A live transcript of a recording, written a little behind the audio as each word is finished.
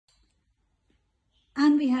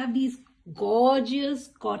we have these gorgeous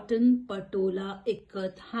cotton patola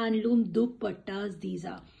ikat handloom dupattas. These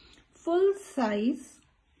are full size,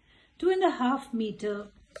 2.5 meter,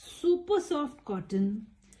 super soft cotton.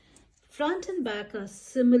 Front and back are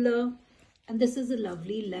similar, and this is a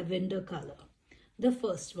lovely lavender color. The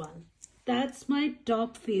first one, that's my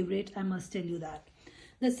top favorite, I must tell you that.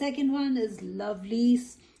 The second one is lovely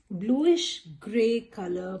bluish gray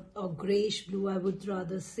color, or grayish blue, I would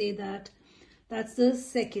rather say that. That's the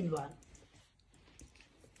second one.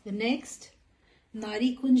 The next,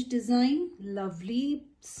 Nari Kunj design, lovely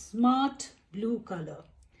smart blue color,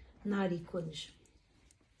 Nari Kunj.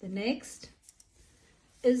 The next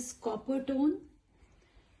is copper tone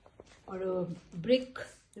or a brick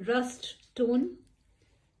rust tone,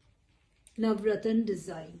 Navratan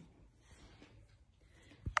design.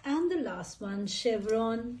 And the last one,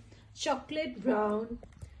 chevron, chocolate brown.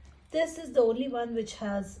 This is the only one which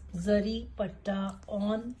has zari patta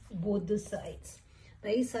on both the sides.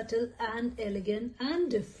 Very subtle and elegant and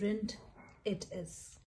different it is.